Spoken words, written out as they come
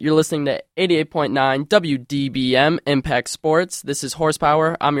You're listening to 88.9 WDBM Impact Sports. This is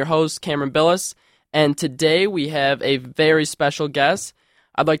Horsepower. I'm your host, Cameron Billis, and today we have a very special guest.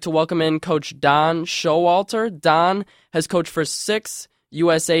 I'd like to welcome in Coach Don Showalter. Don has coached for 6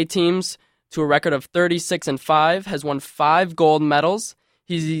 USA teams to a record of 36-5, has won 5 gold medals.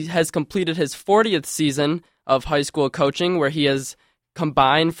 He has completed his 40th season of high school coaching, where he has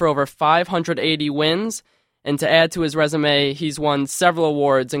combined for over 580 wins. And to add to his resume, he's won several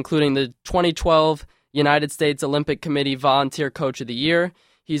awards, including the 2012 United States Olympic Committee Volunteer Coach of the Year.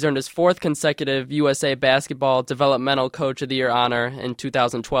 He's earned his 4th consecutive USA Basketball Developmental Coach of the Year honor in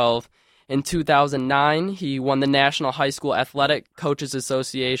 2012. In 2009, he won the National High School Athletic Coaches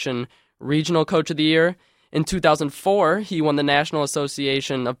Association Regional Coach of the Year. In 2004, he won the National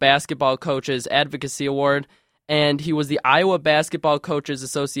Association of Basketball Coaches Advocacy Award, and he was the Iowa Basketball Coaches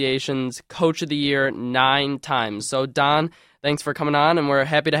Association's Coach of the Year 9 times. So, Don, thanks for coming on, and we're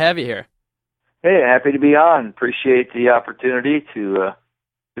happy to have you here. Hey, happy to be on. Appreciate the opportunity to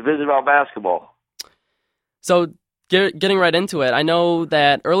visit about basketball. So, getting right into it, I know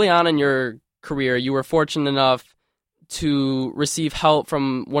that early on in your career, you were fortunate enough to receive help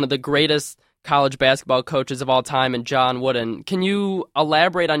from one of the greatest college basketball coaches of all time, in John Wooden. Can you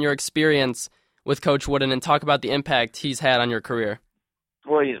elaborate on your experience with Coach Wooden and talk about the impact he's had on your career?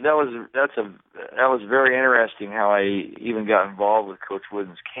 Well, that was very interesting how I even got involved with Coach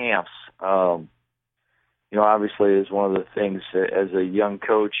Wooden's camps. Obviously, it's one of the things as a young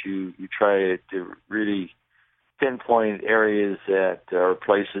coach, you try to really pinpoint areas that are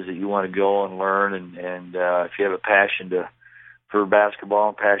places that you want to go and learn, and if you have a passion for basketball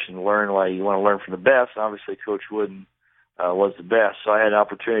and passion to learn, why you want to learn from the best. Obviously, Coach Wooden was the best, so I had an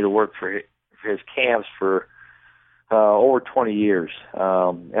opportunity to work for his camps for over 20 years.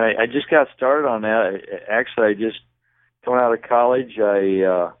 And I just got started on that. Actually, I just coming out of college,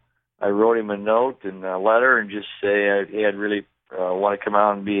 I wrote him a note and a letter and just say I'd really want to come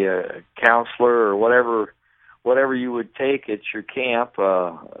out and be a counselor or whatever you would take at your camp.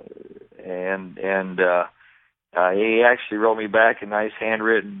 He actually wrote me back a nice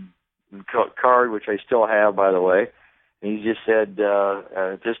handwritten card, which I still have, by the way. And he just said,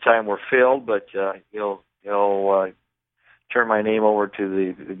 at this time we're filled, but he'll turn my name over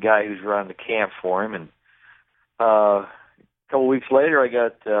to the guy who's running the camp for him. And a couple weeks later, I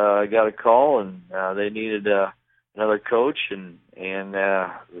got a call, and they needed another coach, and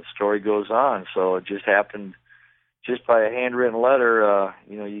the story goes on. So it just happened, just by a handwritten letter.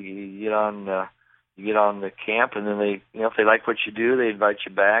 You get on the camp, and then they, if they like what you do, they invite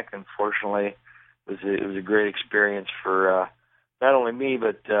you back. Unfortunately, it was a great experience for not only me,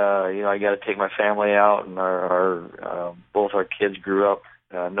 but I got to take my family out, and our both our kids grew up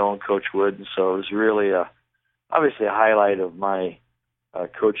knowing Coach Wood, and so it was really obviously a highlight of my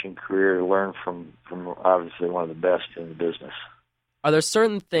coaching career to learn from obviously one of the best in the business. Are there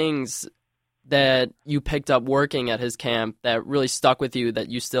certain things that you picked up working at his camp that really stuck with you that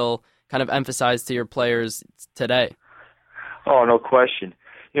you still kind of emphasize to your players today? Oh, no question.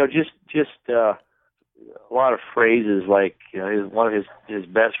 Just a lot of phrases like, one of his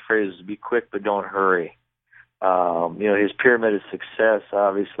best phrases is "be quick but don't hurry." His pyramid of success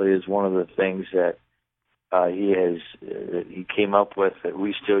obviously is one of the things that he came up with that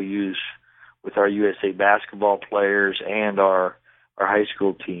we still use with our USA basketball players and our high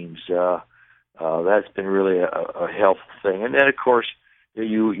school teams. That's been really a helpful thing. And then, of course,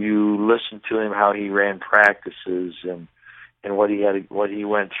 you listen to him, how he ran practices and what he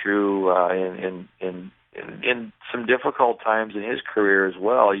went through in some difficult times in his career as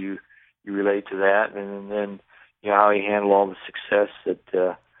well. You relate to that, and then how he handled all the success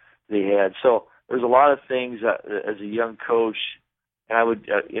that he had. So there's a lot of things as a young coach, and I would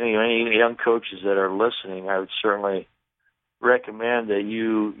any young coaches that are listening, I would certainly recommend that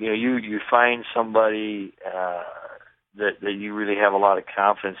you find somebody that you really have a lot of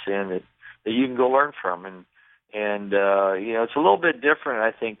confidence in that you can go learn from, and it's a little bit different,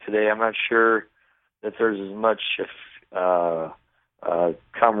 I think, today. I'm not sure that there's as much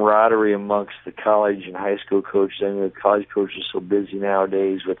camaraderie amongst the college and high school coaches. I mean, the college coaches are so busy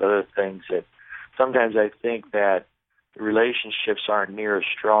nowadays with other things that sometimes I think that the relationships aren't near as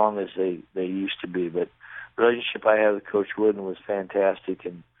strong as they used to be. But the relationship I had with Coach Wooden was fantastic,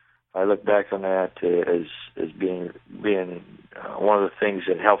 and I look back on that as being one of the things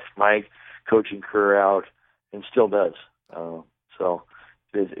that helped my coaching career out and still does. So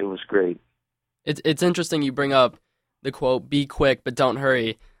it was great. It's interesting you bring up the quote, "Be quick, but don't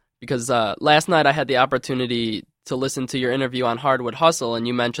hurry," because last night I had the opportunity to listen to your interview on Hardwood Hustle, and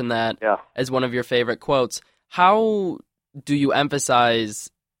you mentioned that as one of your favorite quotes. How do you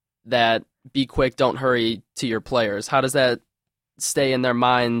emphasize that be quick, don't hurry to your players? How does that stay in their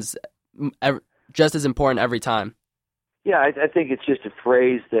minds just as important every time? Yeah, I think it's just a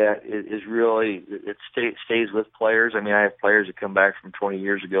phrase that is really, it stays with players. I mean, I have players that come back from 20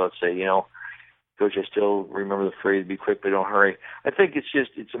 years ago and say, Coach, I still remember the phrase, be quick but don't hurry. I think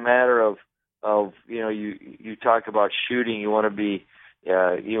it's a matter of you talk about shooting, you want to be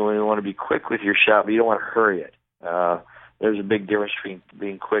quick with your shot, but you don't want to hurry it. There's a big difference between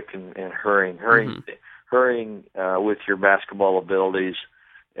being quick and hurrying. Hurrying with your basketball abilities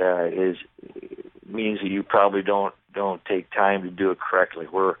means that you probably don't take time to do it correctly.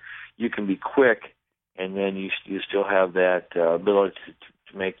 Where you can be quick, and then you still have that ability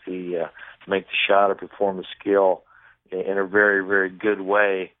to make the shot or perform the skill in a very, very good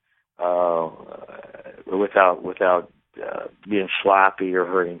way without being sloppy or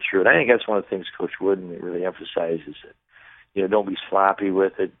hurrying through it. I think that's one of the things Coach Wooden really emphasizes. That don't be sloppy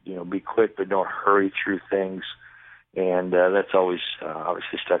with it. Be quick, but don't hurry through things. And that's always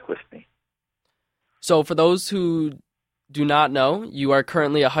obviously stuck with me. So for those who do not know, you are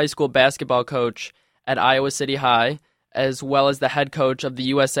currently a high school basketball coach at Iowa City High, as well as the head coach of the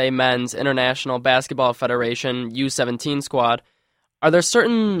USA Men's International Basketball Federation U-17 squad. Are there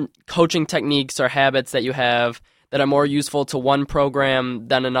certain coaching techniques or habits that you have that are more useful to one program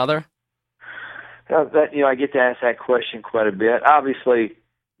than another? I get to ask that question quite a bit. Obviously,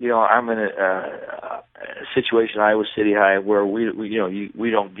 I'm in a situation at Iowa City High where we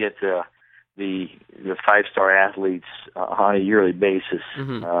don't get the 5-star athletes on a yearly basis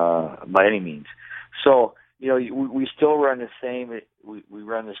by any means. So we still run the same. We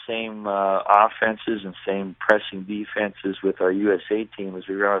run the same offenses and same pressing defenses with our USA team as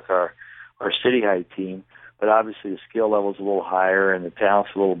we run with our City High team. But obviously the skill level is a little higher and the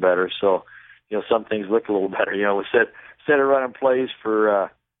talent's a little better. So some things look a little better. Instead of running plays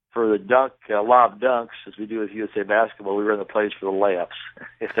for the lob dunks, as we do with USA Basketball, we run the plays for the layups,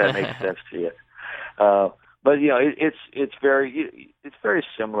 if that makes sense to you. But it's very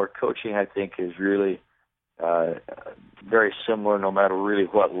similar. Coaching, I think, is really very similar, no matter really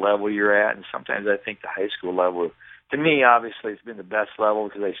what level you're at. And sometimes I think the high school level, to me, obviously, it's been the best level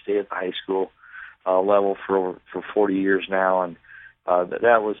because I stayed at the high school level for 40 years now, and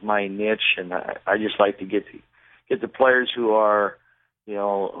that was my niche. And I just like to get the players who are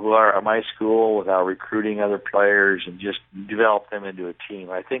at my school without recruiting other players and just develop them into a team.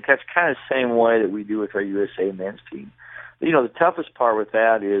 I think that's kind of the same way that we do with our USA men's team. The toughest part with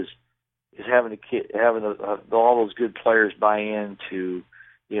that is having all those good players buy into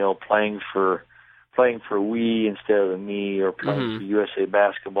playing for we instead of the me, or playing for USA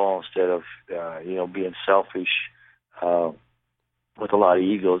Basketball instead of being selfish with a lot of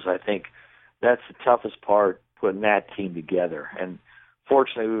egos. I think that's the toughest part, putting that team together. And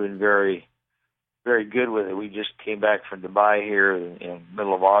fortunately, we've been very, very good with it. We just came back from Dubai here in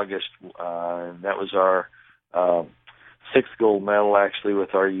middle of August, and that was our 6th gold medal, actually,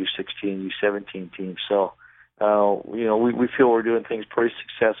 with our U-16, U-17 team. So, we feel we're doing things pretty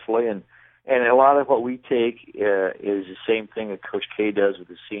successfully, and a lot of what we take is the same thing that Coach K does with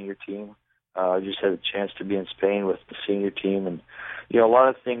the senior team. I just had a chance to be in Spain with the senior team, and a lot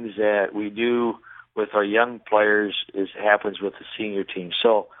of things that we do with our young players happens with the senior team.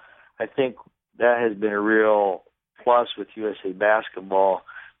 So I think that has been a real plus with USA Basketball,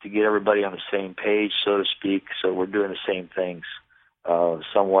 to get everybody on the same page, so to speak. So we're doing the same things,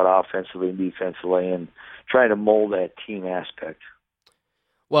 somewhat offensively and defensively, and trying to mold that team aspect.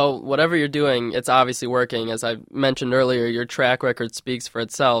 Well, whatever you're doing, it's obviously working. As I mentioned earlier, your track record speaks for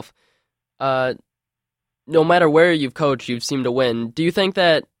itself. No matter where you've coached, you've seemed to win. Do you think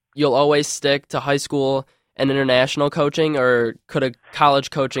that you'll always stick to high school and international coaching, or could a college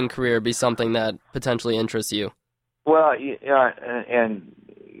coaching career be something that potentially interests you? Well,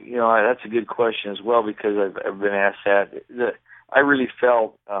 that's a good question as well, because I've been asked that. I really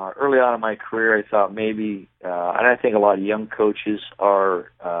felt early on in my career, I thought maybe, and I think a lot of young coaches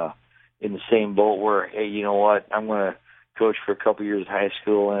are in the same boat where, hey, you know what, I'm going to coach for a couple years in high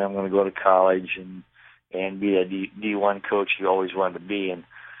school, and I'm going to go to college and be a D1 coach you always wanted to be. And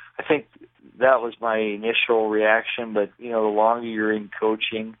I think that was my initial reaction. But the longer you're in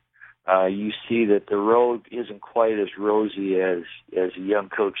coaching, you see that the road isn't quite as rosy as a young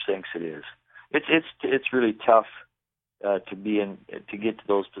coach thinks it is. It's really tough to get to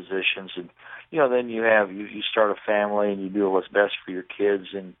those positions, and then you start a family and you do what's best for your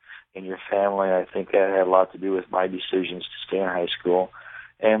kids and your family. I think that had a lot to do with my decisions to stay in high school.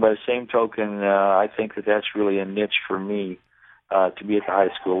 And by the same token, I think that that's really a niche for me, to be at the high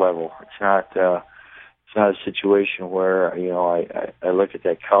school level. It's it's not a situation where, I look at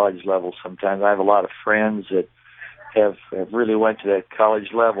that college level sometimes. I have a lot of friends that have really went to that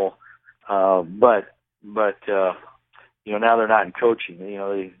college level, but now they're not in coaching.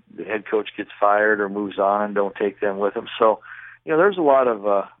 The head coach gets fired or moves on and don't take them with them. So, there's a lot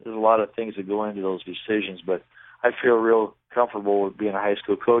of things that go into those decisions, but I feel real comfortable with being a high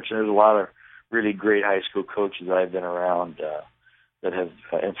school coach, and there's a lot of really great high school coaches that I've been around that have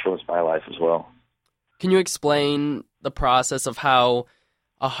influenced my life as well. Can you explain the process of how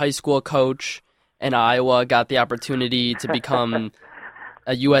a high school coach in Iowa got the opportunity to become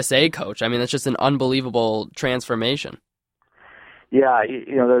a USA coach? I mean, that's just an unbelievable transformation. Yeah,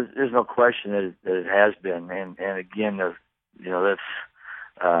 there's no question that it has been, and again, that's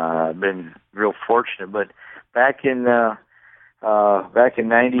been real fortunate. But back in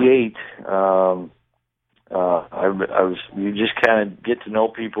 '98, you just kind of get to know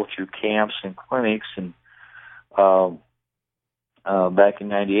people through camps and clinics, and back in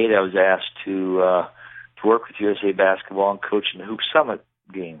 '98, I was asked to work with USA Basketball and coach in the Hoop Summit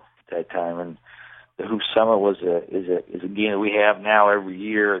game at that time, and the Hoop Summit is a game that we have now every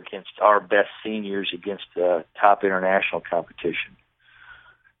year against our best seniors against top international competition.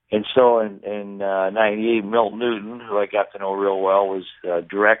 And so in '98, Milt Newton, who I got to know real well, was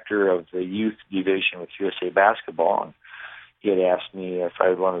director of the youth division with USA Basketball, and he had asked me if I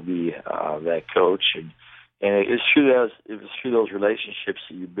would want to be that coach. And it was through those relationships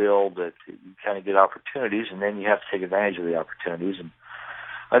that you build that you kind of get opportunities, and then you have to take advantage of the opportunities. And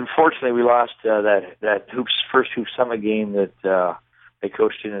unfortunately, we lost that first Hoop Summit game that I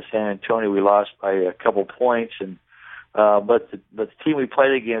coached in San Antonio. We lost by a couple points, and but the team we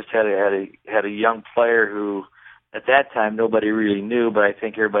played against had a young player who, at that time, nobody really knew, but I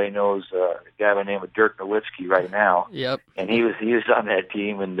think everybody knows a guy by the name of Dirk Nowitzki right now. Yep. And he was on that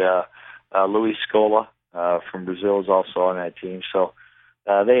team, and Luis Scola from Brazil is also on that team. So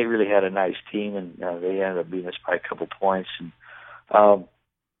they really had a nice team, and they ended up beating us by a couple points. And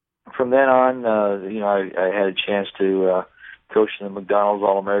from then on, I had a chance to coach in the McDonald's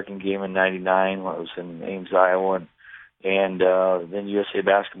All-American game in '99 when I was in Ames, Iowa, and then USA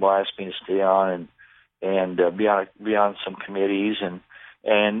Basketball asked me to stay on and be on some committees, and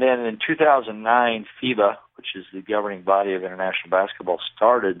then in 2009, FIBA, which is the governing body of international basketball,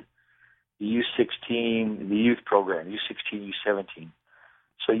 started the U16, the youth program, U16, U17.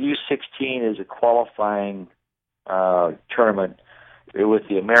 So U16 is a qualifying tournament with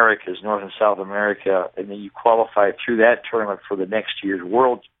the Americas, North and South America, and then you qualify through that tournament for the next year's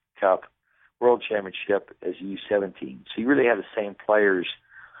World Championship as U17. So you really have the same players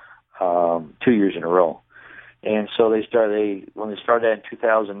 2 years in a row. And so when they started that in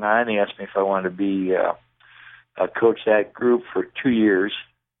 2009, they asked me if I wanted to be coach that group for 2 years,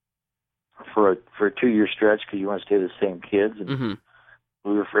 for a 2-year stretch, because you want to stay with the same kids. And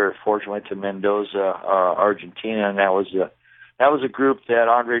we were very fortunate. Went to Mendoza, Argentina, and that was a group that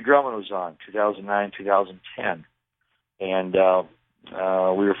Andre Drummond was on, 2009, 2010, and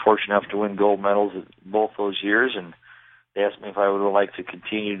we were fortunate enough to win gold medals at both those years. And they asked me if I would like to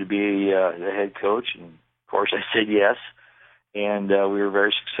continue to be the head coach, and of course I said yes. And we were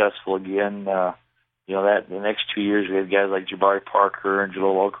very successful again. That the next 2 years we had guys like Jabari Parker and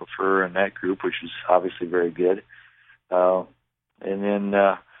Jalil Okafor in that group, which was obviously very good. And then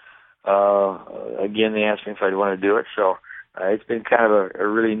again, they asked me if I'd want to do it. So it's been kind of a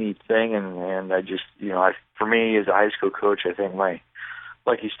really neat thing, and I just, for me as a high school coach, I think my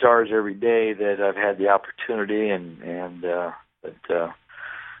lucky stars every day that I've had the opportunity,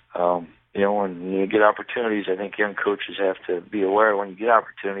 when you get opportunities, I think young coaches have to be aware when you get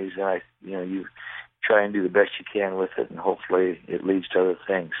opportunities, and you try and do the best you can with it, and hopefully it leads to other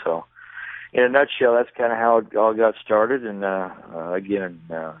things. So, in a nutshell, that's kind of how it all got started. And again,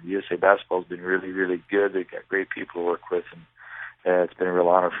 USA Basketball has been really, really good. They've got great people to work with, and it's been a real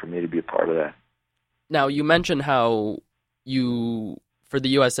honor for me to be a part of that. Now, you mentioned how for the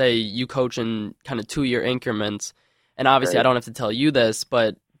USA, you coach in kind of 2-year increments. And obviously, right. I don't have to tell you this,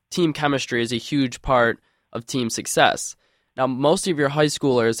 but team chemistry is a huge part of team success. Now, most of your high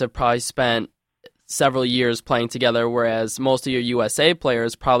schoolers have probably spent several years playing together, whereas most of your USA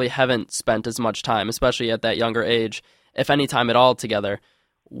players probably haven't spent as much time, especially at that younger age, if any time at all together.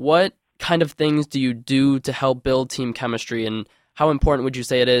 What kind of things do you do to help build team chemistry, and how important would you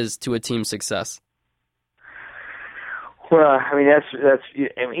say it is to a team's success? Well, I mean, that's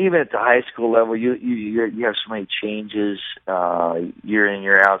even at the high school level, you have so many changes year in,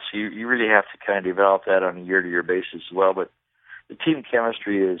 year out, so you really have to kind of develop that on a year-to-year basis as well. But the team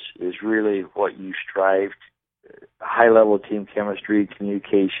chemistry is really what you strive to, high level team chemistry,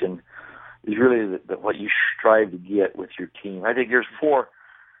 communication, is really what you strive to get with your team. I think there's four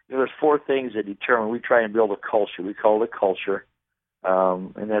things that determine. We try and build a culture. We call it a culture,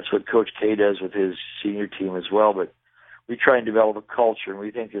 and that's what Coach K does with his senior team as well. But we try and develop a culture, and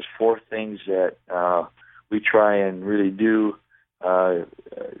we think there's four things that we try and really do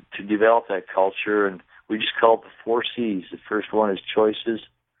to develop that culture, and we just call it the 4 C's. The first one is choices.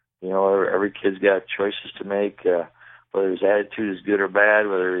 Every kid's got choices to make, whether his attitude is good or bad,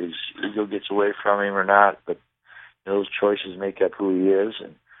 whether his ego gets away from him or not. But those choices make up who he is,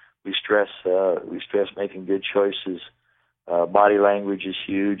 and we stress making good choices. Body language is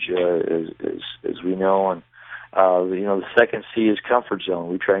huge, as we know, and the second C is comfort zone.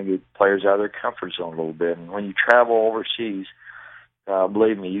 We try and get players out of their comfort zone a little bit. And when you travel overseas,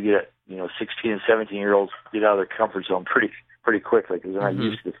 believe me, you get 16 and 17-year-olds get out of their comfort zone pretty quickly because they're not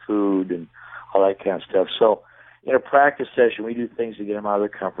used to the food and all that kind of stuff. So in a practice session, we do things to get them out of their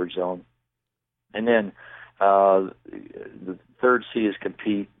comfort zone. And then the third C is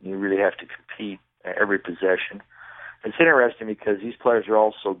compete. You really have to compete every possession. It's interesting because these players are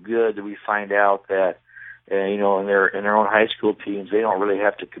all so good that we find out that in their own high school teams, they don't really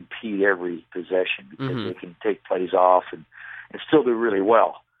have to compete every possession because they can take plays off and still do really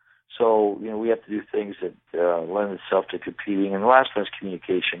well. So, we have to do things that lend itself to competing. And the last one is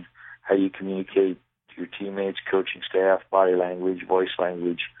communication, how you communicate to your teammates, coaching staff, body language, voice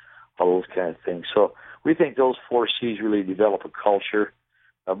language, all those kind of things. So we think those 4 C's really develop a culture,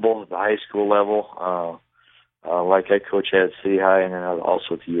 both at the high school level, like I coach at City High, and then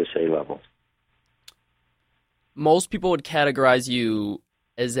also at the USA level. Most people would categorize you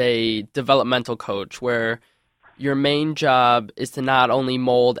as a developmental coach, where your main job is to not only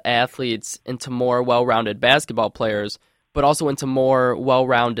mold athletes into more well-rounded basketball players, but also into more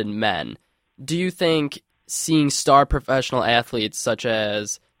well-rounded men. Do you think seeing star professional athletes such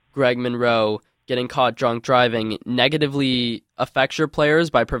as Greg Monroe getting caught drunk driving negatively affects your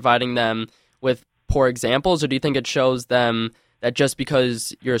players by providing them with poor examples, or do you think it shows them that just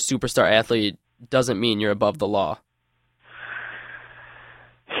because you're a superstar athlete doesn't mean you're above the law?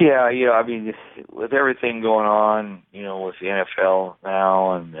 Yeah, with everything going on, with the NFL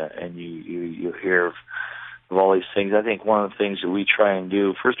now, and you hear of all these things, I think one of the things that we try and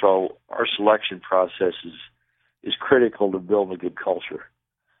do, first of all, our selection process is critical to building a good culture.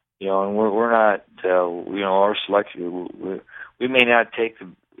 And we're not, our selection, we may not take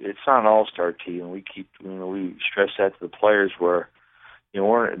it's not an all-star team. We we stress that to the players where,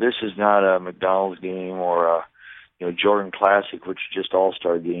 this is not a McDonald's game or a, Jordan Classic, which is just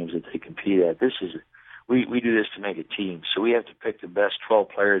all-star games that they compete at. We do this to make a team. So we have to pick the best 12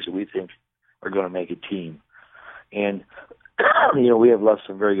 players that we think are going to make a team. And, we have left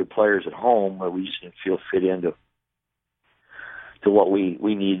some very good players at home, but we just didn't feel fit into what we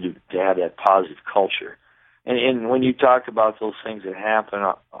need to have that positive culture. And when you talk about those things that happen,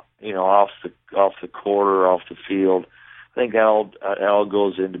 off the court or off the field, I think that all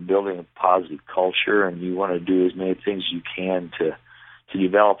goes into building a positive culture, and you want to do as many things as you can to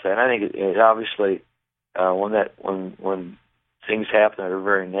develop that. And I think it obviously when things happen that are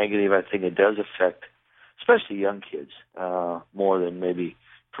very negative, I think it does affect, especially young kids, more than maybe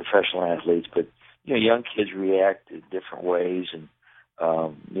professional athletes. But young kids react in different ways, and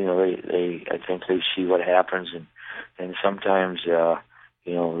I think they see what happens, and sometimes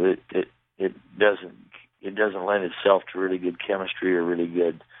it doesn't lend itself to really good chemistry or really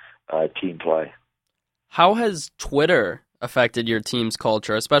good team play. How has Twitter affected your team's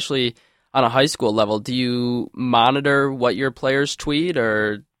culture, especially on a high school level? Do you monitor what your players tweet,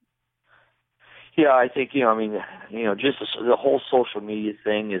 or? Yeah, I think just the whole social media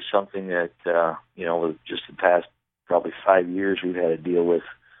thing is something that just the past probably 5 years we've had to deal with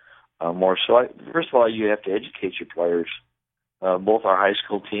more. So first of all, you have to educate your players. Both our high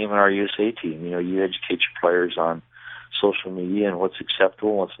school team and our USA team. You educate your players on social media and what's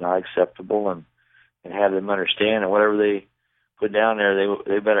acceptable, what's not acceptable, and have them understand. And whatever they put down there,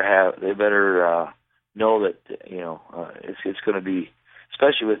 they better know that it's going to be,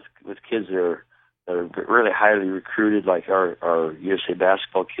 especially with kids that are really highly recruited, like our USA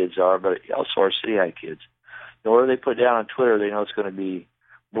basketball kids are, but also our City High kids. Whatever they put down on Twitter, they know it's going to be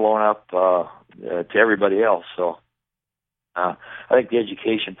blown up to everybody else. So. I think the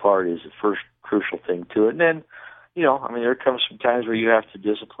education part is the first crucial thing to it. And then, there comes some times where you have to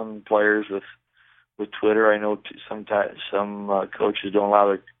discipline players with Twitter. I know sometimes some coaches don't allow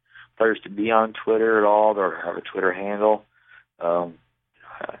their players to be on Twitter at all or have a Twitter handle. I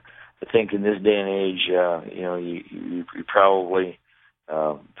think in this day and age, you probably,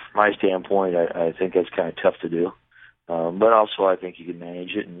 from my standpoint, I think that's kind of tough to do. but also I think you can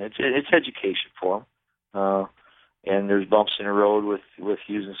manage it, and it's education for them. And there's bumps in the road with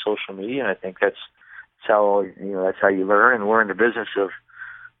using social media, and I think that's how you learn, and we're in the business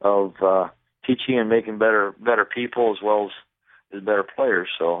of teaching and making better people as well as better players.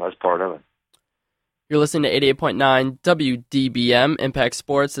 So that's part of it. You're listening to 88.9 WDBM Impact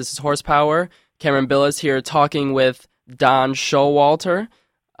Sports. This is Horsepower. Cameron Billis here talking with Don Showalter.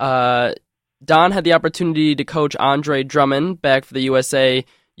 Don had the opportunity to coach Andre Drummond back for the USA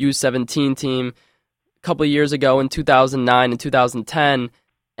U-17 team a couple of years ago in 2009 and 2010.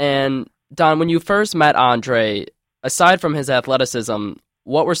 And Don, when you first met Andre, aside from his athleticism,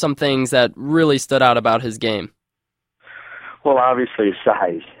 what were some things that really stood out about his game? Well, obviously his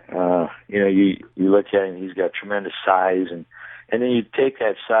size. You look at him; he's got tremendous size, and then you take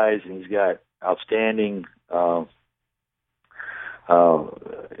that size, and he's got outstanding,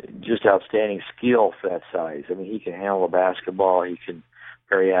 just outstanding skill for that size. I mean, he can handle a basketball. He can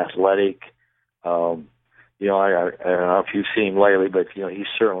very athletic. I don't know if you've seen him lately, but he's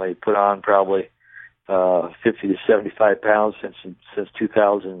certainly put on probably 50 to 75 pounds since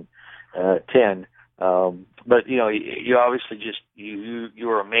 2010. But you obviously just you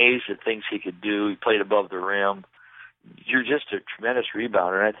were amazed at things he could do. He played above the rim. You're just a tremendous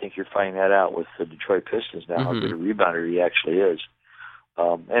rebounder, and I think you're finding that out with the Detroit Pistons now, how good a rebounder he actually is.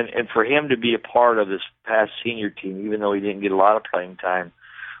 And for him to be a part of this past senior team, even though he didn't get a lot of playing time,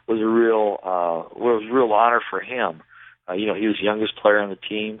 was a real honor for him. He was the youngest player on the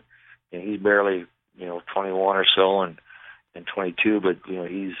team, and he's barely 21 or so, and 22, but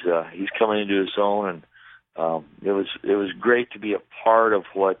he's coming into his own, and it was great to be a part of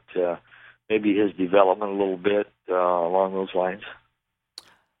what maybe his development a little bit along those lines.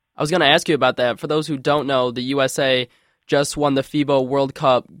 I was going to ask you about that. For those who don't know, the USA just won the FIBA World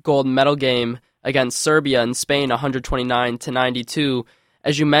Cup gold medal game against Serbia and Spain, 129-92.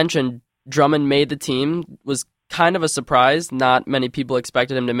 As you mentioned, Drummond made the team. Was kind of a surprise. Not many people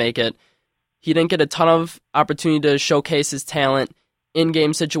expected him to make it. He didn't get a ton of opportunity to showcase his talent in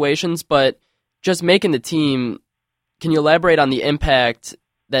game situations, but just making the team, can you elaborate on the impact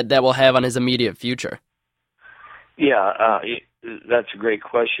that will have on his immediate future? Yeah, that's a great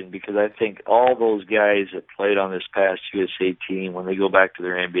question, because I think all those guys that played on this past USA team, when they go back to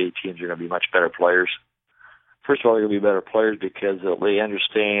their NBA teams, are going to be much better players. First of all, they're going to be better players because they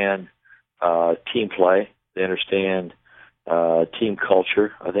understand team play. They understand team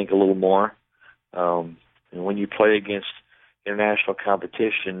culture, I think, a little more. And when you play against international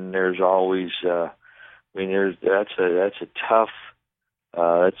competition, there's always, that's a tough.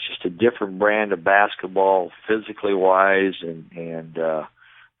 It's just a different brand of basketball, physically wise and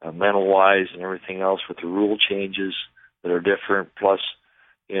mental wise, and everything else, with the rule changes that are different. Plus,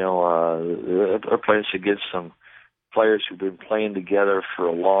 they're playing against some players who've been playing together for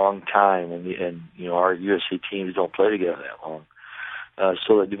a long time, and our USA teams don't play together that long.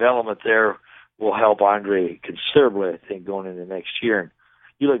 So the development there will help Andre considerably, I think, going into next year. And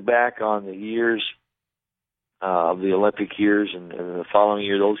you look back on the years of the Olympic years and the following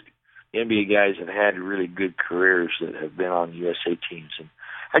year, those NBA guys have had really good careers that have been on USA teams. And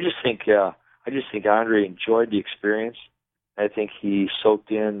I just think Andre enjoyed the experience. I think he soaked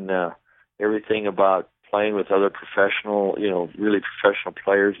in everything about playing with other professional, really professional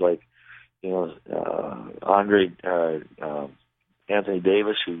players like, Anthony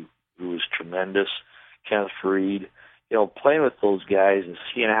Davis, who was tremendous, Kenneth Faried, playing with those guys and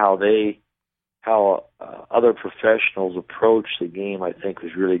seeing how other professionals approach the game, I think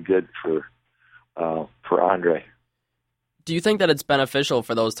was really good for Andre. Do you think that it's beneficial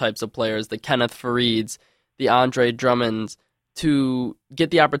for those types of players, the Kenneth Farieds, the Andre Drummonds, to get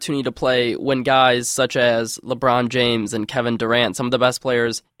the opportunity to play when guys such as LeBron James and Kevin Durant, some of the best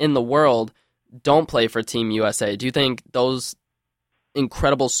players in the world, don't play for Team USA? Do you think those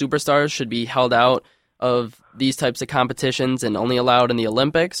incredible superstars should be held out of these types of competitions and only allowed in the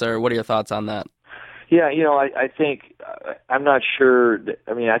Olympics, or what are your thoughts on that? Yeah, I think, I'm not sure.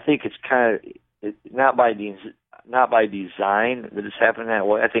 I think it's kind of not by design that it's happening that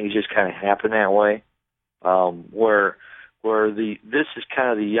way. I think it just kind of happened that way, where this is kind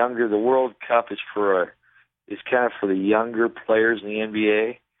of the younger. The World Cup is kind of for the younger players in the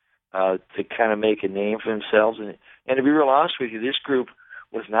NBA to kind of make a name for themselves. And to be real honest with you, this group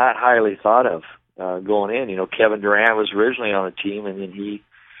was not highly thought of going in. Kevin Durant was originally on the team, and then he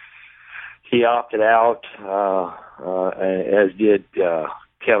opted out, as did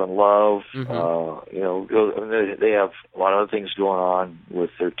Kevin Love. Mm-hmm. They have a lot of other things going on with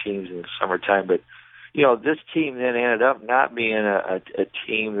their teams in the summertime, but this team then ended up not being a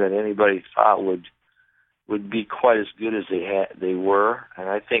team that anybody thought would would be quite as good as they were. And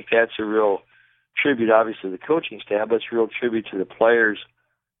I think that's a real tribute, obviously, to the coaching staff, but it's a real tribute to the players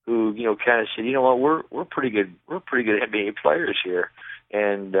who, kind of said, you know what, we're pretty good NBA players here,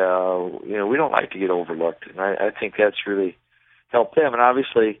 and we don't like to get overlooked. And I think that's really helped them. And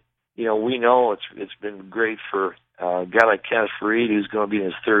obviously, we know it's been great for a guy like Kenneth Faried, who's going to be in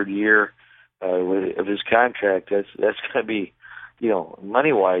his third year of his contract. That's going to be,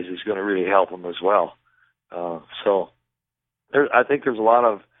 money wise, is going to really help him as well. So I think there's a lot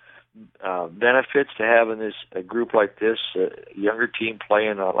of benefits to having a group like this, a younger team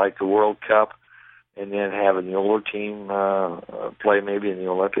playing like the World Cup, and then having the older team play maybe in the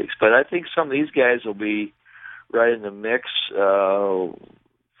Olympics. But I think some of these guys will be right in the mix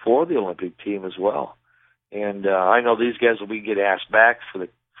for the Olympic team as well. And I know these guys will get asked back for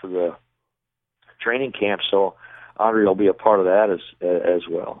the training camp, so Andre will be a part of that as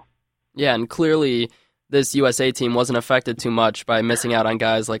well. Yeah, and clearly this USA team wasn't affected too much by missing out on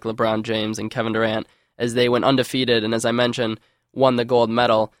guys like LeBron James and Kevin Durant, as they went undefeated and, as I mentioned, won the gold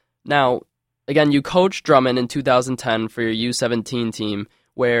medal. Now, again, you coached Drummond in 2010 for your U-17 team,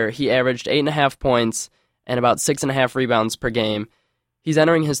 where he averaged 8.5 points and about 6.5 rebounds per game. He's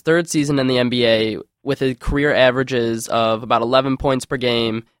entering his third season in the NBA with his career averages of about 11 points per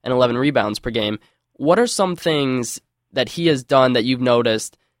game and 11 rebounds per game. What are some things that he has done that you've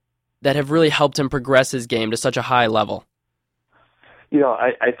noticed that have really helped him progress his game to such a high level?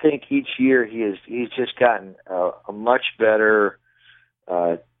 I think each year he's just gotten a much better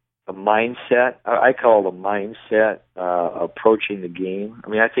a mindset. I call it a mindset approaching the game. I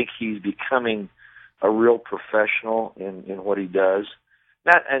mean, I think he's becoming a real professional in what he does.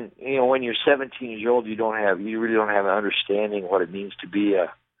 When you're 17 years old, you really don't have an understanding what it means to be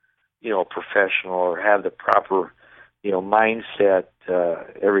a professional or have the proper mindset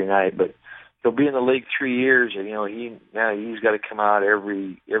every night. But he'll be in the league 3 years, and he's got to come out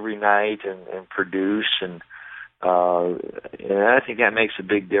every night and produce, and I think that makes a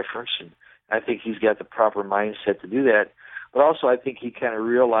big difference. And I think he's got the proper mindset to do that. But also, I think he kind of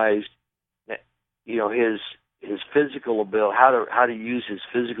realized that his physical ability, how to use his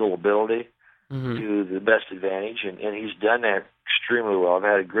physical ability to the best advantage, and he's done that extremely well. I've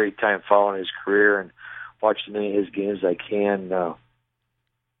had a great time following his career and watched as many of his games as I can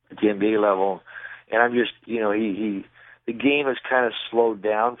at the NBA level. And I'm just, the game has kind of slowed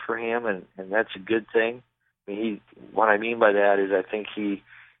down for him, and that's a good thing. I mean, what I mean by that is I think he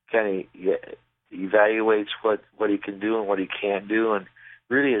kind of evaluates what he can do and what he can't do, and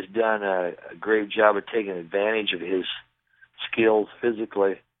really has done a great job of taking advantage of his skills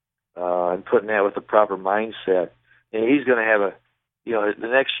physically and putting that with the proper mindset. And he's going to have the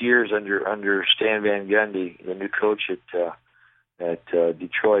next years under Stan Van Gundy, the new coach at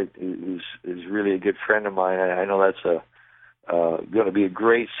Detroit, who's really a good friend of mine. I know that's going to be a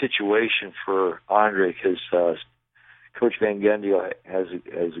great situation for Andre, because Coach Van Gundy has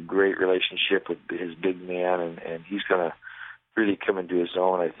a great relationship with his big man, and he's going to really come into his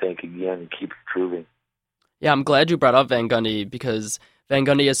own, I think, again, and keep improving. Yeah, I'm glad you brought up Van Gundy, because Van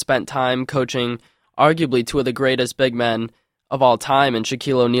Gundy has spent time coaching arguably two of the greatest big men of all time in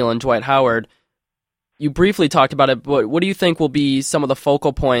Shaquille O'Neal and Dwight Howard. You briefly talked about it, but what do you think will be some of the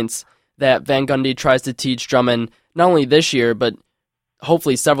focal points that Van Gundy tries to teach Drummond, not only this year, but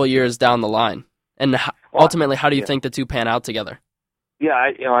hopefully several years down the line? And ultimately, how do you think the two pan out together? Yeah,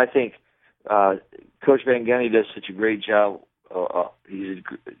 I think Coach Van Gundy does such a great job. He's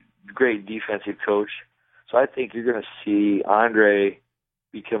a great defensive coach. So I think you're going to see Andre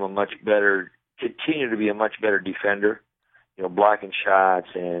continue to be a much better defender, blocking shots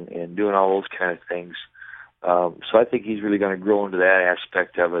and doing all those kind of things. So I think he's really going to grow into that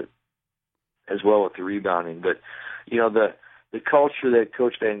aspect of it as well with the rebounding. But, the culture that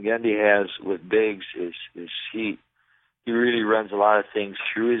Coach Van Gundy has with bigs is he really runs a lot of things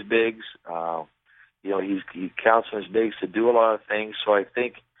through his bigs. He counts on his bigs to do a lot of things. So I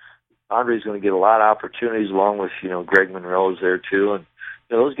think Andre's going to get a lot of opportunities, along with, Greg Monroe's there too. And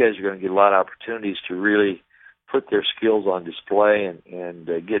those guys are going to get a lot of opportunities to really put their skills on display and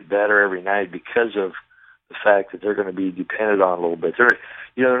get better every night, because of the fact that they're going to be depended on a little bit.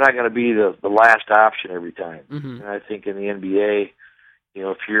 They're not going to be the last option every time. Mm-hmm. And I think in the NBA,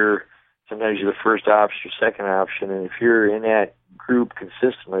 sometimes you're the first option or second option, and if you're in that group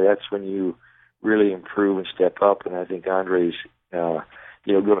consistently, that's when you really improve and step up. And I think Andre's going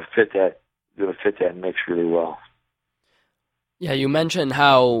to fit that mix really well. Yeah, you mentioned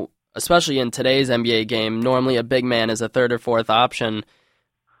how, especially in today's NBA game, normally a big man is a third or fourth option.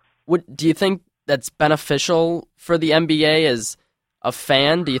 Do you think that's beneficial for the NBA as a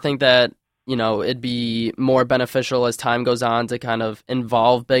fan? Do you think that it'd be more beneficial as time goes on to kind of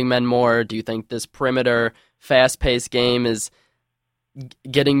involve big men more? Do you think this perimeter, fast-paced game is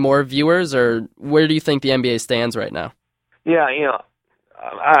getting more viewers, or where do you think the NBA stands right now? Yeah,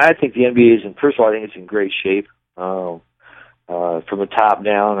 I think the NBA is first of all, I think it's in great shape. From the top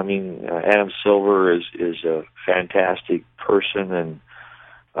down, I mean, Adam Silver is a fantastic person, and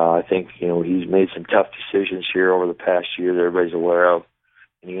I think, he's made some tough decisions here over the past year that everybody's aware of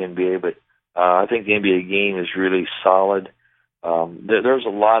in the NBA, but I think the NBA game is really solid. There's a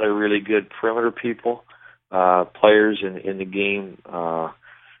lot of really good perimeter people, players in the game.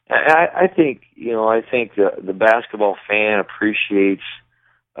 I think the basketball fan appreciates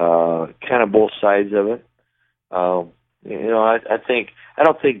kind of both sides of it. I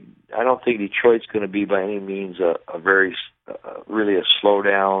don't think Detroit's going to be by any means a very really a slow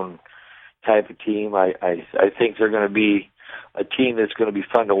down type of team. I think they're going to be a team that's going to be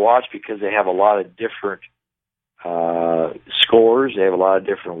fun to watch because they have a lot of different scores. They have a lot of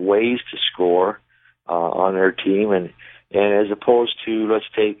different ways to score on their team, and as opposed to, let's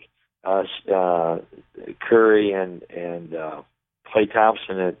take Curry and Klay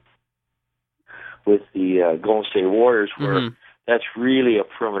Thompson with the Golden State Warriors, where that's really a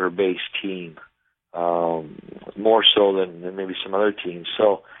perimeter-based team, more so than maybe some other teams.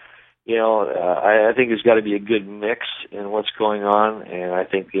 So, I think there's got to be a good mix in what's going on, and I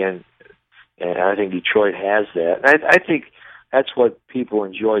think Detroit has that. I think that's what people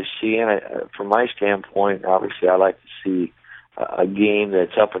enjoy seeing. From my standpoint, obviously, I like to see a game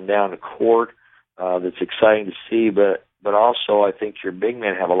that's up and down the court, that's exciting to see, but also I think your big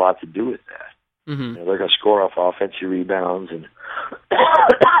men have a lot to do with that. Mm-hmm. They're going to score off offensive rebounds and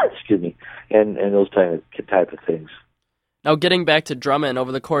excuse me, and those type of things. Now, getting back to Drummond,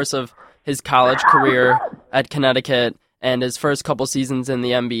 over the course of his college career at Connecticut and his first couple seasons in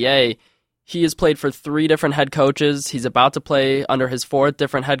the NBA, he has played for 3 different head coaches. He's about to play under his 4th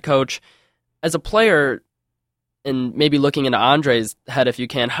different head coach. As a player, and maybe looking into Andre's head if you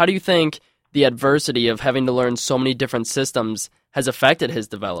can, how do you think the adversity of having to learn so many different systems has affected his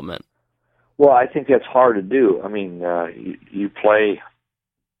development? Well, I think that's hard to do. I mean, you play,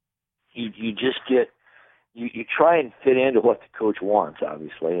 you just get, you try and fit into what the coach wants,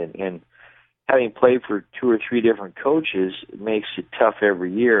 obviously, and having played for 2 or 3 different coaches, it makes it tough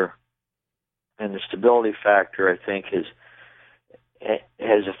every year. And the stability factor, I think, has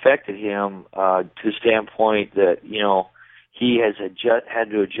affected him to the standpoint that, he has had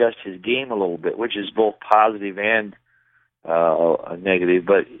to adjust his game a little bit, which is both positive and negative.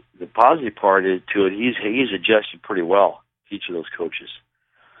 But the positive part is to it, he's adjusted pretty well to each of those coaches.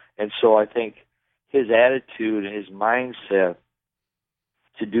 And so I think his attitude and his mindset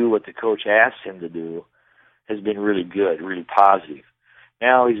to do what the coach asks him to do has been really good, really positive.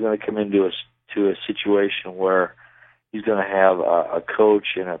 Now he's going to come into a situation where he's going to have a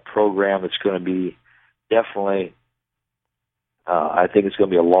coach and a program that's going to be definitely, I think it's going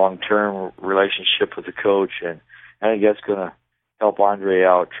to be a long-term relationship with the coach, and I think that's going to help Andre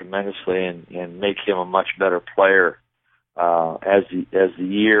out tremendously and make him a much better player as the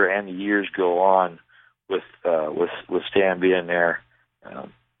year and the years go on with Stan being there,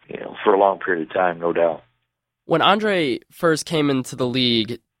 for a long period of time, no doubt. When Andre first came into the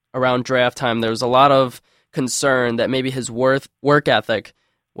league around draft time, there was a lot of concern that maybe his work ethic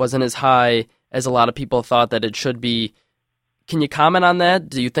wasn't as high as a lot of people thought that it should be. Can you comment on that?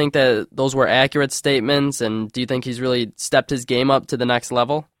 Do you think that those were accurate statements, and do you think he's really stepped his game up to the next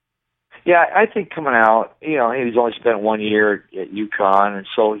level? Yeah, I think coming out, he's only spent 1 year at UConn, and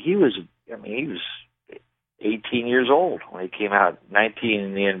so he was 18 years old when he came out, 19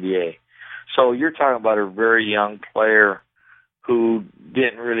 in the NBA. So you're talking about a very young player who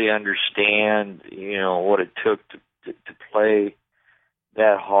didn't really understand, what it took to play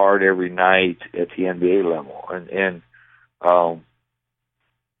that hard every night at the NBA level. And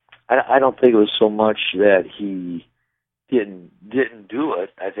I don't think it was so much that he didn't do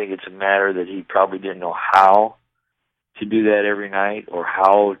it. I think it's a matter that he probably didn't know how to do that every night or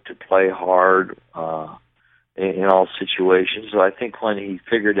how to play hard in all situations. So I think when he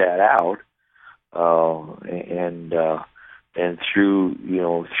figured that out, and through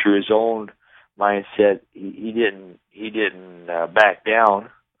his own mindset, he didn't back down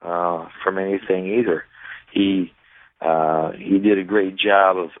from anything either. He did a great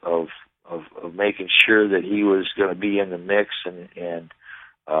job of making sure that he was going to be in the mix and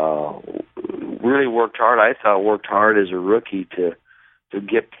really worked hard as a rookie to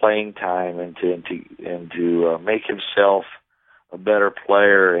get playing time and to make himself a better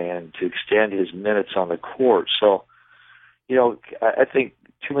player and to extend his minutes on the court. So, I think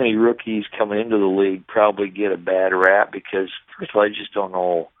too many rookies coming into the league probably get a bad rap because, first of all, I just don't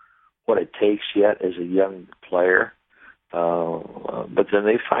know what it takes yet as a young player. But then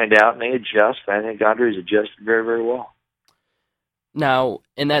they find out and they adjust. I think Andre's adjusted very, very well. Now,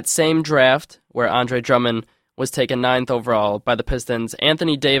 in that same draft where Andre Drummond was taken 9th overall by the Pistons,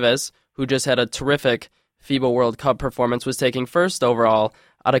 Anthony Davis, who just had a terrific FIBA World Cup performance, was taken 1st overall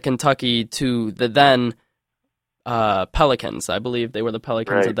out of Kentucky to the then Pelicans. I believe they were the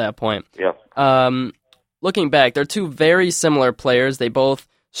Pelicans at that point. Yep. Looking back, they're two very similar players. They both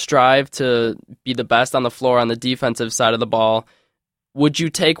strive to be the best on the floor on the defensive side of the ball. Would you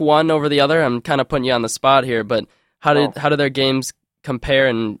take one over the other? I'm kind of putting you on the spot here, but how do their games compare,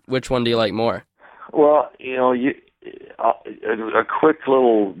 and which one do you like more? Well, a quick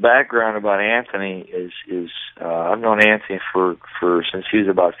little background about Anthony is I've known Anthony for since he was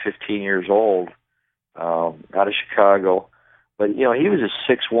about 15 years old, out of Chicago. But he was a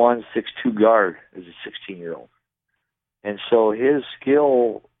 6'1", 6'2" guard as a 16-year-old, and so his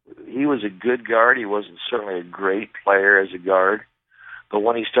skill. He was a good guard. He wasn't certainly a great player as a guard, but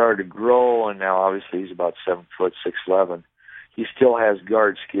when he started to grow, and now obviously he's about 7 foot, 6'11", he still has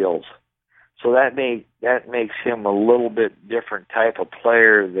guard skills. So that makes him a little bit different type of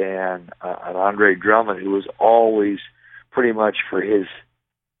player than an Andre Drummond, who was always pretty much for his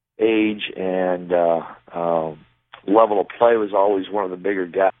age and level of play was always one of the bigger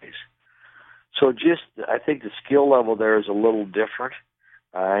guys. So I think the skill level there is a little different,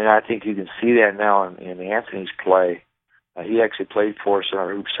 and I think you can see that now in Anthony's play. He actually played for us in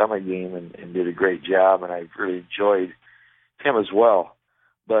our Hoop Summit game and did a great job, and I really enjoyed him as well.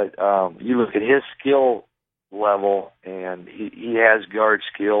 But you look at his skill level, and he has guard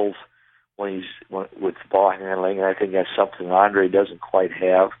skills with ball handling, and I think that's something Andre doesn't quite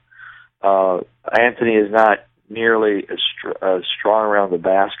have. Anthony is not nearly as strong around the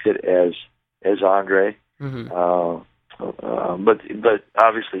basket as Andre, but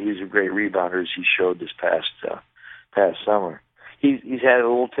obviously he's a great rebounder, as he showed this past summer. He's had a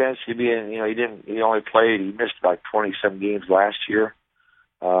little tendency to be in. He only missed about 20-some games last year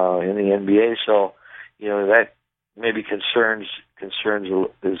in the NBA. So, that maybe is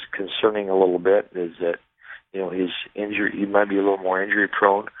concerning a little bit. Is that his injury? He might be a little more injury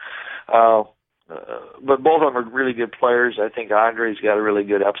prone. But both of them are really good players. I think Andre's got a really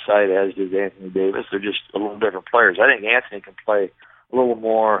good upside, as does Anthony Davis. They're just a little different players. I think Anthony can play a little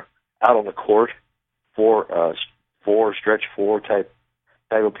more out on the court for stretch four type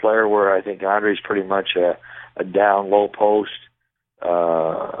of player, where I think Andre's pretty much a down low post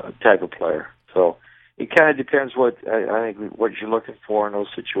type of player. So it kind of depends what you're looking for in those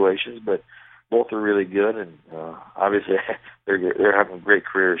situations. But both are really good, and obviously they're having great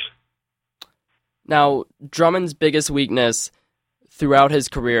careers. Now, Drummond's biggest weakness throughout his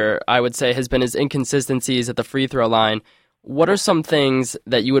career, I would say, has been his inconsistencies at the free throw line. What are some things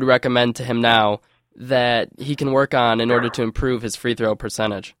that you would recommend to him now that he can work on in order to improve his free throw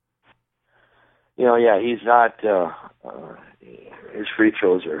percentage? He's not. His free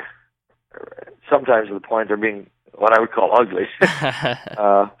throws are sometimes to the point they're being what I would call ugly.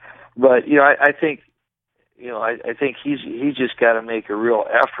 But I think he's just got to make a real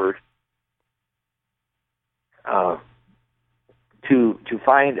effort to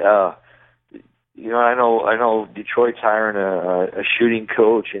find. I know Detroit's hiring a shooting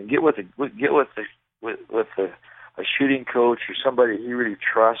coach, and get with a shooting coach or somebody he really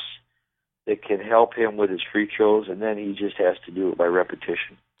trusts that can help him with his free throws, and then he just has to do it by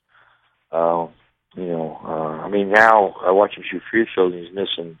repetition. Now I watch him shoot free throws, and he's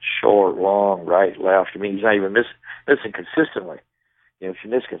missing short, long, right, left. He's not even missing consistently. If you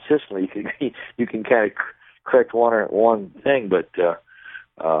miss consistently, you can kind of correct one thing, but so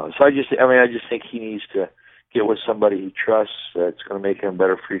I just think he needs to get with somebody he trusts that's going to make him a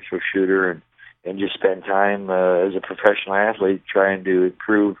better free throw shooter, and just spend time as a professional athlete trying to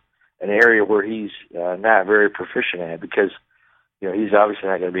improve an area where he's not very proficient at, because he's obviously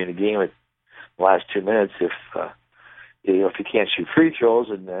not going to be in the game at the last 2 minutes if he can't shoot free throws,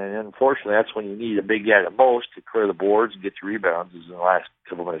 and unfortunately that's when you need a big guy the most to clear the boards and get the rebounds, is in the last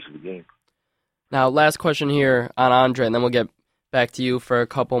couple minutes of the game. Now, last question here on Andre, and then we'll get back to you for a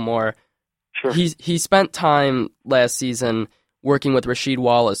couple more. Sure. He spent time last season working with Rasheed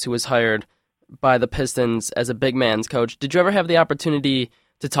Wallace, who was hired by the Pistons as a big man's coach. Did you ever have the opportunity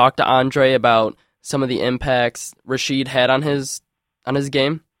to talk to Andre about some of the impacts Rasheed had on his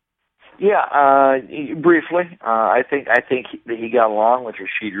game? Yeah, briefly. I think that he got along with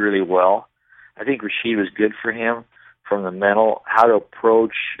Rasheed really well. I think Rasheed was good for him from the mental, how to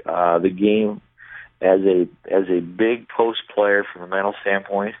approach the game as a big post player from a mental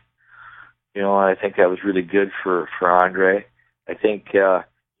standpoint. I think that was really good for Andre. I think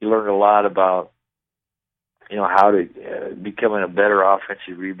he learned a lot about how to becoming a better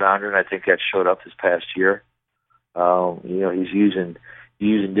offensive rebounder, and I think that showed up this past year. He's using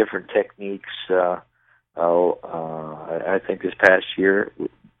different techniques. I think this past year,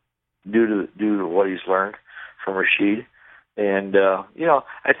 due to what he's learned from Rasheed, and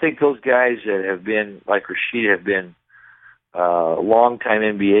I think those guys that have been like Rasheed have been long-time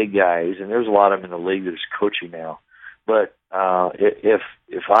NBA guys, and there's a lot of them in the league that is coaching now. But if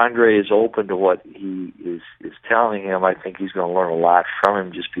Andre is open to what he is telling him, I think he's going to learn a lot from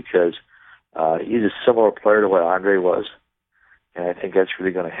him, just because he's a similar player to what Andre was, and I think that's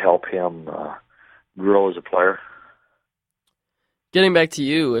really going to help him grow as a player. Getting back to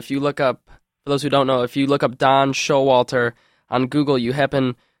you, if you look up, for those who don't know, if you look up Don Showalter on Google, you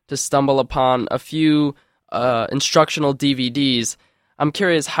happen to stumble upon a few instructional DVDs. I'm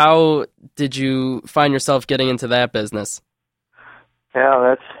curious, how did you find yourself getting into that business?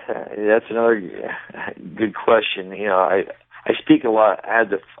 Yeah, that's another good question. I speak a lot. I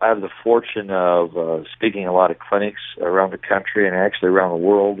have the fortune of speaking a lot of clinics around the country and actually around the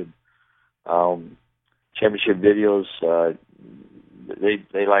world. And championship videos,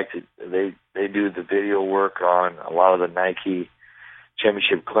 they do the video work on a lot of the Nike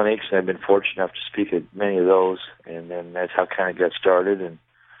championship clinics, and I've been fortunate enough to speak at many of those, and then that's how kind of got started. And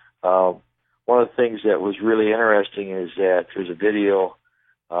one of the things that was really interesting is that there's a video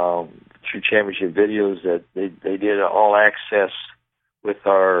through championship videos that they did all access with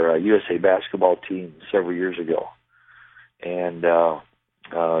our USA basketball team several years ago, and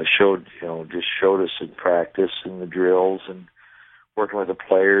showed us in practice and the drills and working with the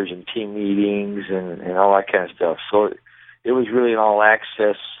players and team meetings and all that kind of stuff. So it was really an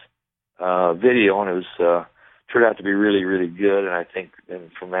all-access video, and it was turned out to be really, really good. And I think,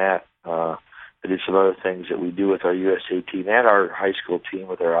 and from that, I did some other things that we do with our USA team and our high school team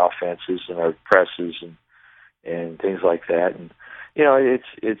with our offenses and our presses and things like that. And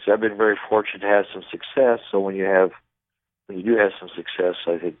I've been very fortunate to have some success. So when you do have some success,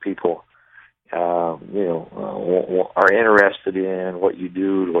 I think people are interested in what you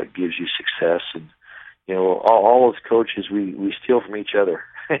do, what gives you success. And all those coaches, we steal from each other,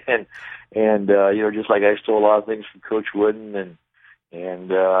 and just like I stole a lot of things from Coach Wooden,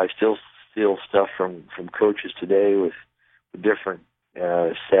 and I still steal stuff from coaches today with different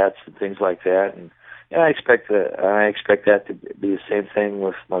sets and things like that, and I expect that to be the same thing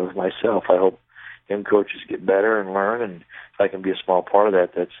with myself. I hope young coaches get better and learn, and if I can be a small part of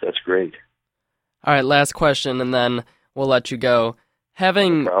that, that's great. All right, last question, and then we'll let you go.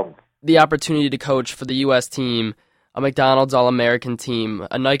 Having the opportunity to coach for the U.S. team, a McDonald's All-American team,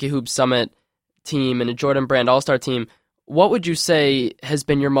 a Nike Hoop Summit team, and a Jordan Brand All-Star team, what would you say has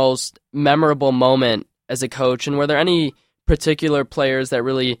been your most memorable moment as a coach, and were there any particular players that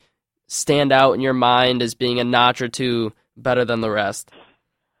really stand out in your mind as being a notch or two better than the rest?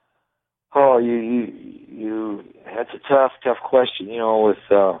 Oh, you that's a tough question. With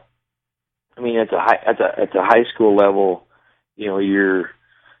at the high school level, you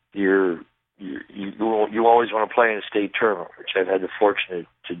always want to play in a state tournament, which I've had the fortune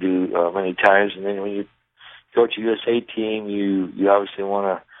to do many times. And then when you coach a USA team, you obviously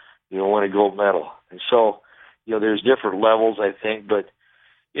want to win a gold medal. And so there's different levels, I think, but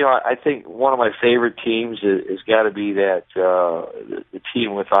I think one of my favorite teams has got to be that the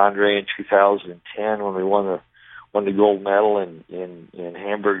team with Andre in 2010 when we won the gold medal in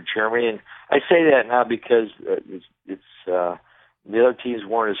Hamburg, Germany. And I say that not because it's the other teams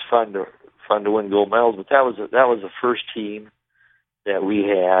weren't as fun to win gold medals, but that was the first team that we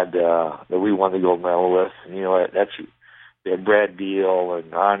had that we won the gold medal with. And, that's we had Brad Beal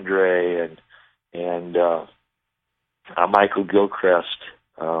and Andre and Michael Gilchrist.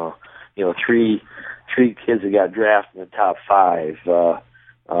 Three kids that got drafted in the top 5.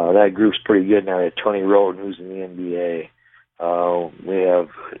 That group's pretty good now. We had Tony Roden, who's in the NBA.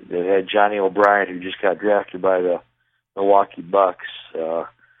 They had Johnny O'Brien, who just got drafted by the Milwaukee Bucks,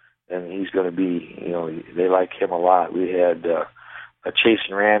 and he's going to be, they like him a lot. We had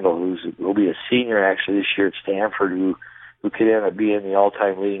Chasen Randall, who'll be a senior actually this year at Stanford, who could end up being the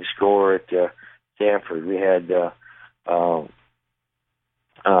all-time leading scorer at Stanford. We had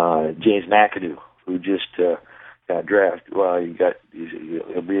James McAdoo, who just got drafted. Well,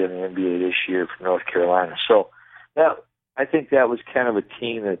 he'll be in the NBA this year from North Carolina. So I think that was kind of a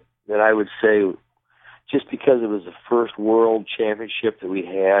team that I would say, just because it was the first world championship that we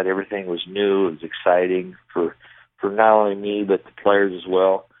had, everything was new, it was exciting for not only me but the players as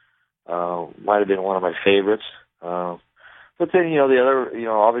well. might have been one of my favorites. But then, the other,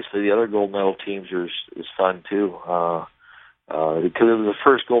 obviously the other gold medal teams is fun too. Because it was the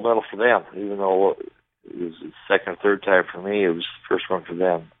first gold medal for them, even though it was the second or third time for me, it was the first one for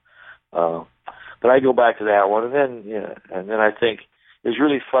them. But I go back to that one, and then I think it was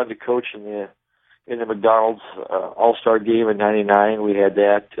really fun to coach in the McDonald's All-Star game in '99. We had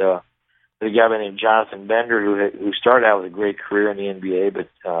that. The guy named Jonathan Bender, who started out with a great career in the NBA, but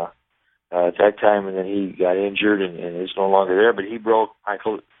at that time, and then he got injured and is no longer there. But he broke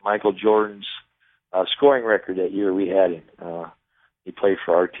Michael Jordan's scoring record that year. We had him. He played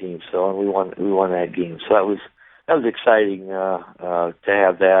for our team, and we won that game. So that was exciting to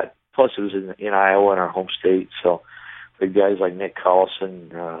have that. Plus, it was in Iowa, in our home state. So the guys like Nick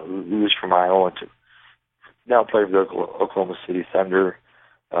Collison, who was from Iowa, now play for the Oklahoma City Thunder.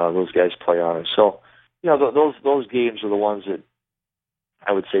 Those guys play on it. So, those games are the ones that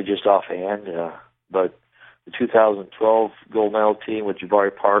I would say just offhand. But the 2012 gold medal team with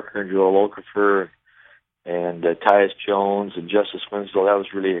Jabari Parker and Joel Okafor and Tyus Jones and Justice Winslow, that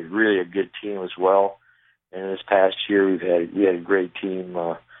was really a good team as well. And this past year, we had a great team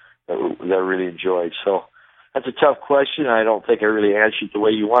that I really enjoyed. So that's a tough question. I don't think I really answered it the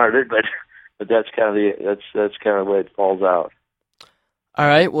way you wanted it, but that's kind of that's kind of the way it falls out. All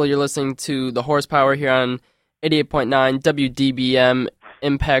right. Well, you're listening to the Horsepower here on 88.9 WDBM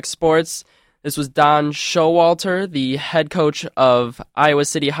Impact Sports. This was Don Showalter, the head coach of Iowa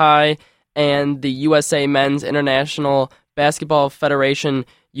City High and the USA Men's International Basketball Federation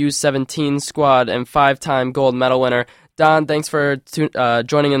U-17 squad and 5-time gold medal winner. Don, thanks for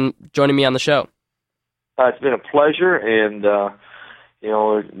joining me on the show. It's been a pleasure, and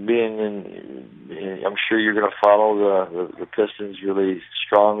being in, I'm sure you're going to follow the Pistons really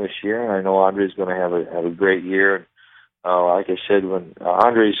strong this year, and I know Andre's going to have a great year. Like I said, when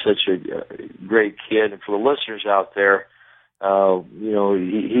Andre's such a great kid, and for the listeners out there,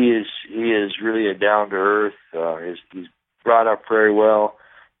 he is really a down to earth. He's brought up very well.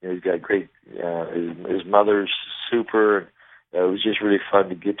 He's got great. His mother's super. And it was just really fun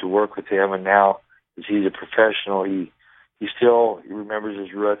to get to work with him. And now, as he's a professional, he still remembers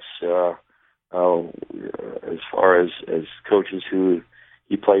his roots as far as coaches who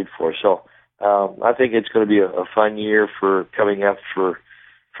he played for. So I think it's going to be a fun year coming up for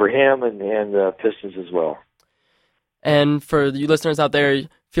him and the Pistons as well. And for you listeners out there,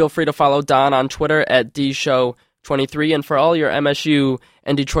 feel free to follow Don on Twitter at @DShow23. And for all your MSU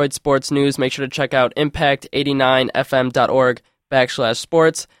and Detroit sports news, make sure to check out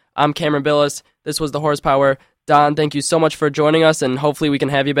impact89fm.org/sports. I'm Cameron Billis. This was the Horsepower. Don, thank you so much for joining us, and hopefully we can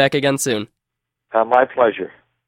have you back again soon. My pleasure.